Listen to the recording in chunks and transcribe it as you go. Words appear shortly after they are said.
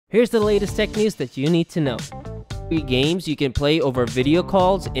Here's the latest tech news that you need to know. Free games you can play over video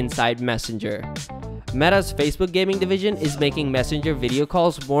calls inside Messenger. Meta's Facebook gaming division is making Messenger video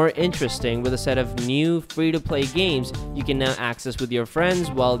calls more interesting with a set of new free-to-play games you can now access with your friends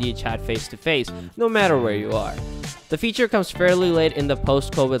while you chat face-to-face, no matter where you are. The feature comes fairly late in the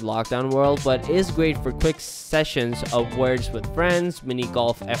post-COVID lockdown world, but is great for quick sessions of Words with Friends, Mini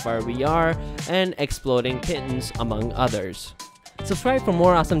Golf FRVR, and Exploding Kittens, among others. Subscribe for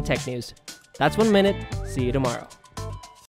more awesome tech news. That's 1 minute. See you tomorrow.